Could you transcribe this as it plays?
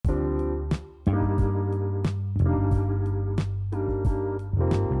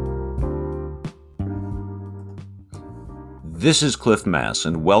This is Cliff Mass,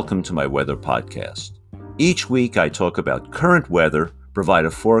 and welcome to my weather podcast. Each week I talk about current weather, provide a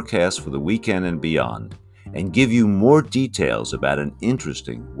forecast for the weekend and beyond, and give you more details about an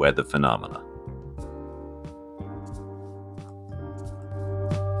interesting weather phenomena.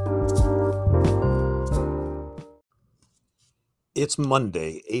 It's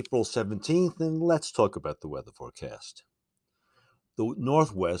Monday, April 17th, and let's talk about the weather forecast. The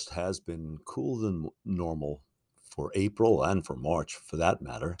Northwest has been cooler than normal for April and for March, for that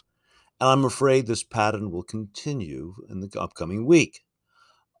matter, and I'm afraid this pattern will continue in the upcoming week.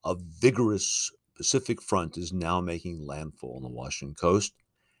 A vigorous Pacific front is now making landfall on the Washington coast,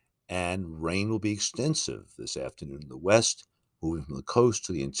 and rain will be extensive this afternoon in the west, moving from the coast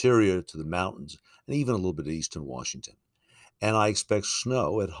to the interior to the mountains, and even a little bit east in Washington. And I expect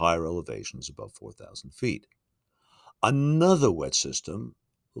snow at higher elevations above 4,000 feet. Another wet system,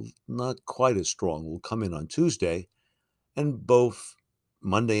 not quite as strong, will come in on Tuesday, and both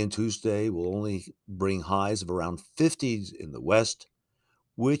Monday and Tuesday will only bring highs of around 50s in the west,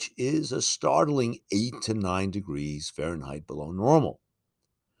 which is a startling 8 to 9 degrees Fahrenheit below normal.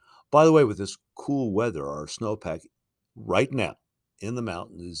 By the way, with this cool weather, our snowpack right now in the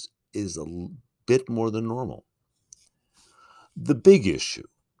mountains is a bit more than normal. The big issue,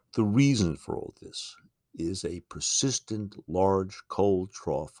 the reason for all this, is a persistent, large, cold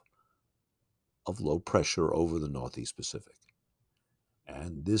trough of low pressure over the Northeast Pacific.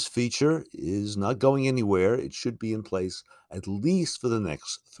 And this feature is not going anywhere. It should be in place at least for the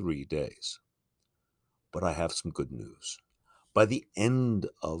next 3 days. But I have some good news. By the end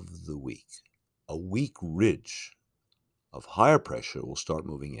of the week, a weak ridge of higher pressure will start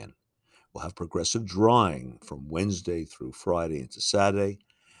moving in. We'll have progressive drying from Wednesday through Friday into Saturday,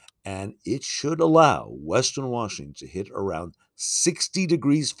 and it should allow Western Washington to hit around 60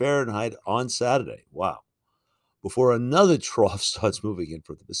 degrees Fahrenheit on Saturday. Wow. Before another trough starts moving in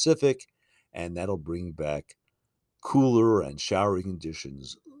from the Pacific, and that'll bring back cooler and showery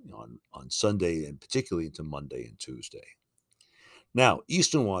conditions on Sunday and particularly into Monday and Tuesday. Now,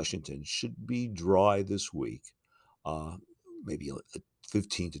 Eastern Washington should be dry this week, maybe a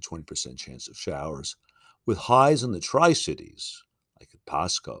 15 to 20% chance of showers, with highs in the Tri-Cities, like at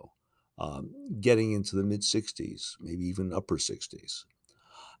Pasco, getting into the mid-60s, maybe even upper 60s.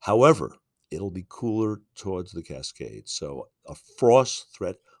 However, it'll be cooler towards the Cascades, so a frost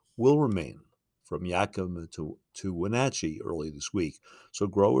threat will remain from Yakima to Wenatchee early this week, so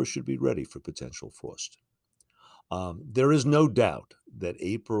growers should be ready for potential frost. There is no doubt that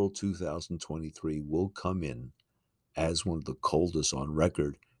April 2023 will come in as one of the coldest on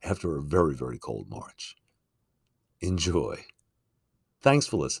record after a very, very cold March. Enjoy. Thanks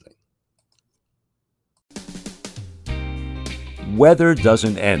for listening. Weather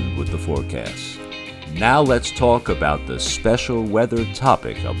doesn't end with the forecast. Now let's talk about the special weather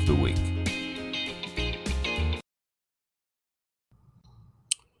topic of the week.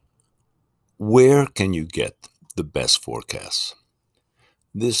 Where can you get the best forecasts?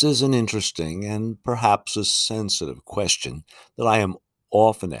 This is an interesting and perhaps a sensitive question that I am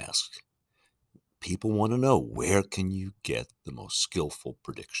often asked. People want to know, where can you get the most skillful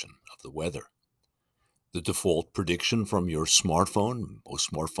prediction of the weather? The default prediction from your smartphone,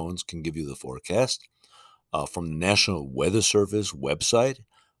 most smartphones can give you the forecast, from the National Weather Service website.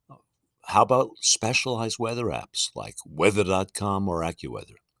 How about specialized weather apps like weather.com or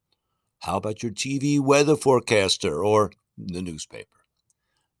AccuWeather? How about your TV weather forecaster or the newspaper?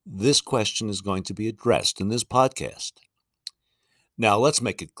 This question is going to be addressed in this podcast. Now, let's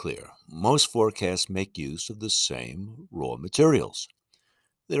make it clear. Most forecasts make use of the same raw materials.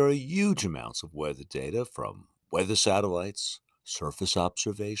 There are huge amounts of weather data from weather satellites, surface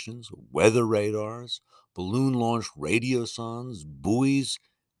observations, weather radars, balloon-launched radiosondes, buoys,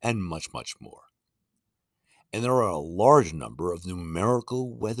 and much, much more. And there are a large number of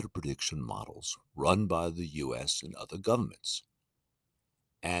numerical weather prediction models run by the U.S. and other governments.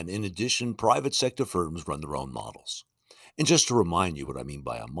 And in addition, private sector firms run their own models. And just to remind you what I mean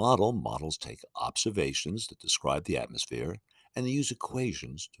by a model, models take observations that describe the atmosphere, and they use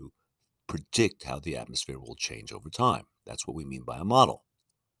equations to predict how the atmosphere will change over time. That's what we mean by a model.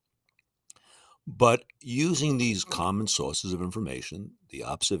 But using these common sources of information, the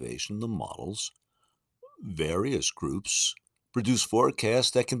observation, the models, various groups produce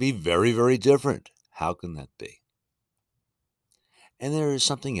forecasts that can be very, very different. How can that be? And there is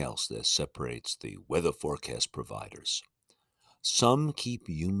something else that separates the weather forecast providers. Some keep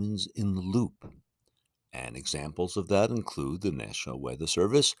humans in the loop, and examples of that include the National Weather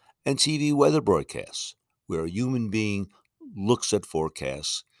Service and TV weather broadcasts, where a human being looks at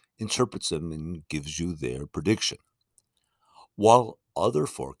forecasts, interprets them, and gives you their prediction. while other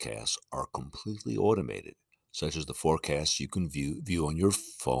forecasts are completely automated, such as the forecasts you can view on your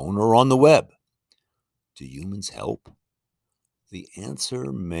phone or on the web. Do humans help? The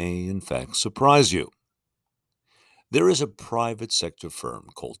answer may, in fact, surprise you. There is a private sector firm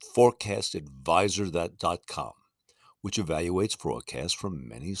called ForecastAdvisor.com, which evaluates forecasts from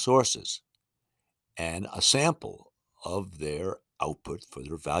many sources. And a sample of their output for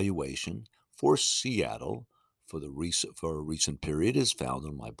their evaluation for Seattle for a recent period is found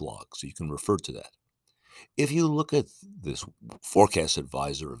on my blog, so you can refer to that. If you look at this Forecast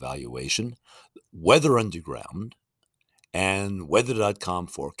Advisor evaluation, Weather Underground and Weather.com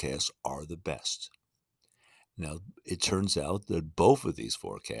forecasts are the best. Now, it turns out that both of these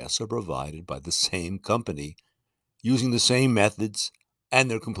forecasts are provided by the same company using the same methods, and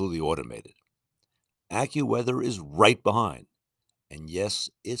they're completely automated. AccuWeather is right behind, and yes,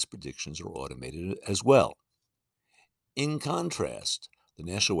 its predictions are automated as well. In contrast, the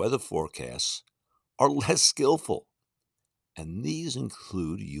National Weather forecasts are less skillful, and these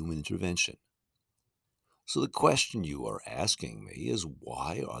include human intervention. So the question you are asking me is,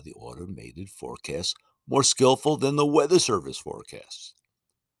 why are the automated forecasts more skillful than the Weather Service forecasts?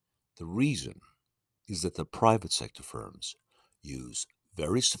 The reason is that the private sector firms use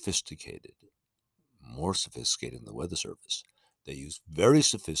more sophisticated than the Weather Service. They use very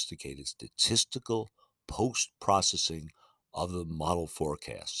sophisticated statistical post-processing of the model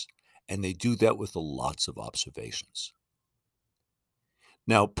forecasts, and they do that with lots of observations.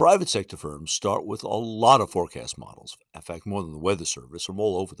 Now, private sector firms start with a lot of forecast models, in fact, more than the Weather Service, from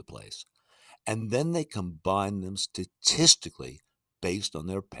all over the place, and then they combine them statistically based on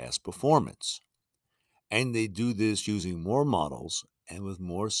their past performance. And they do this using more models and with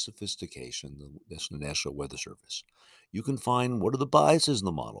more sophistication than the National Weather Service. You can find what are the biases in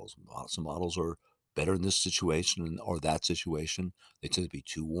the models. Some models are better in this situation or that situation. They tend to be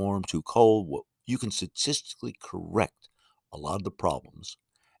too warm, too cold. Well, you can statistically correct a lot of the problems,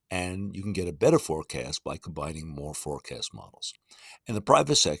 and you can get a better forecast by combining more forecast models. And the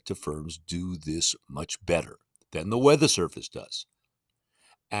private sector firms do this much better than the Weather Service does.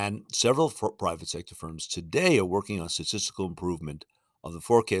 And several private sector firms today are working on statistical improvement of the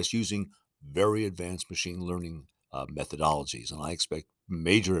forecast using very advanced machine learning methodologies, and I expect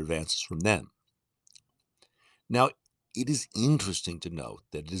major advances from them. Now, it is interesting to note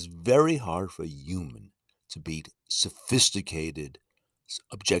that it is very hard for a human to beat sophisticated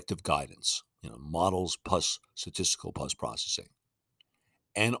objective guidance, models plus statistical plus processing.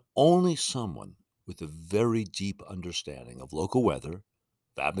 And only someone with a very deep understanding of local weather,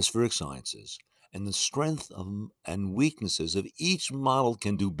 of atmospheric sciences, and the strength and weaknesses of each model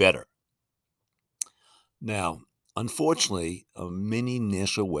can do better. Now, unfortunately, many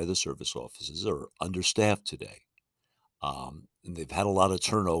National Weather Service offices are understaffed today. And they've had a lot of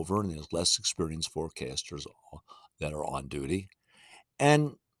turnover, and there's less experienced forecasters that are on duty.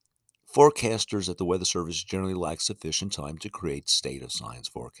 And forecasters at the Weather Service generally lack sufficient time to create state of science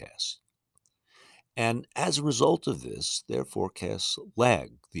forecasts. And as a result of this, their forecasts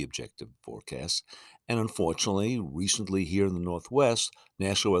lag the objective forecasts. And unfortunately, recently here in the Northwest,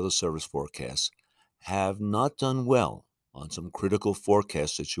 National Weather Service forecasts have not done well on some critical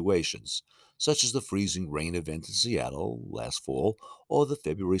forecast situations, such as the freezing rain event in Seattle last fall or the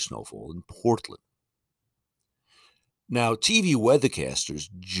February snowfall in Portland. Now, TV weathercasters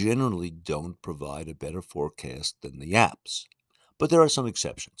generally don't provide a better forecast than the apps, but there are some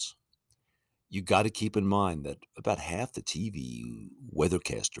exceptions. You got to keep in mind that about half the TV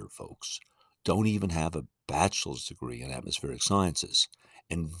weathercaster folks don't even have a bachelor's degree in atmospheric sciences,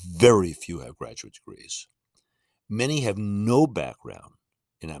 and very few have graduate degrees. Many have no background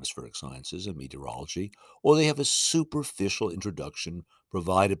in atmospheric sciences and meteorology, or they have a superficial introduction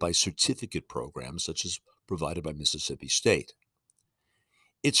provided by certificate programs such as provided by Mississippi State.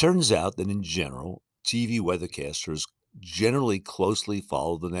 It turns out that in general, TV weathercasters generally closely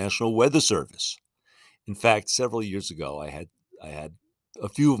follow the National Weather Service. In fact, several years ago, I had a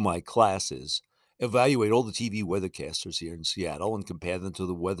few of my classes evaluate all the TV weathercasters here in Seattle and compare them to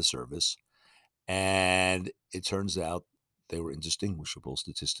the Weather Service, and it turns out they were indistinguishable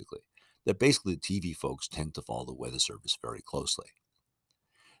statistically. That basically the TV folks tend to follow the Weather Service very closely.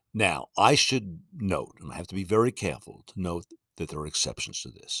 Now, I should note, and I have to be very careful to note that there are exceptions to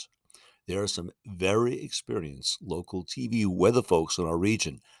this. There are some very experienced local TV weather folks in our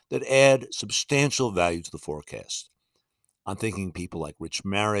region that add substantial value to the forecast. I'm thinking people like Rich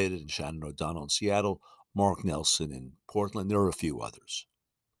Marriott and Shannon O'Donnell in Seattle, Mark Nelson in Portland. There are a few others.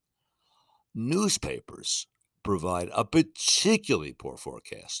 Newspapers provide a particularly poor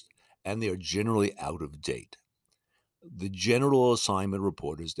forecast, and they are generally out of date. The general assignment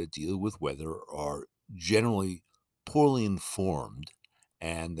reporters that deal with weather are generally poorly informed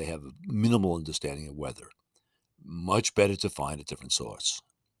and they have a minimal understanding of weather. Much better to find a different source.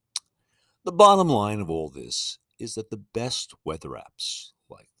 The bottom line of all this is that the best weather apps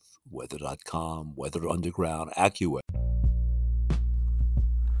like weather.com, Weather Underground, AccuWeather.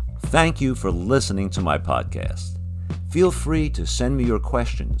 Thank you for listening to my podcast. Feel free to send me your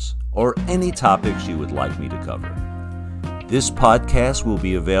questions or any topics you would like me to cover. This podcast will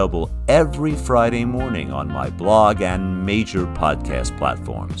be available every Friday morning on my blog and major podcast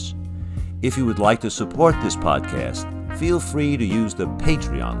platforms. If you would like to support this podcast, feel free to use the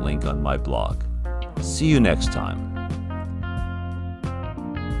Patreon link on my blog. See you next time.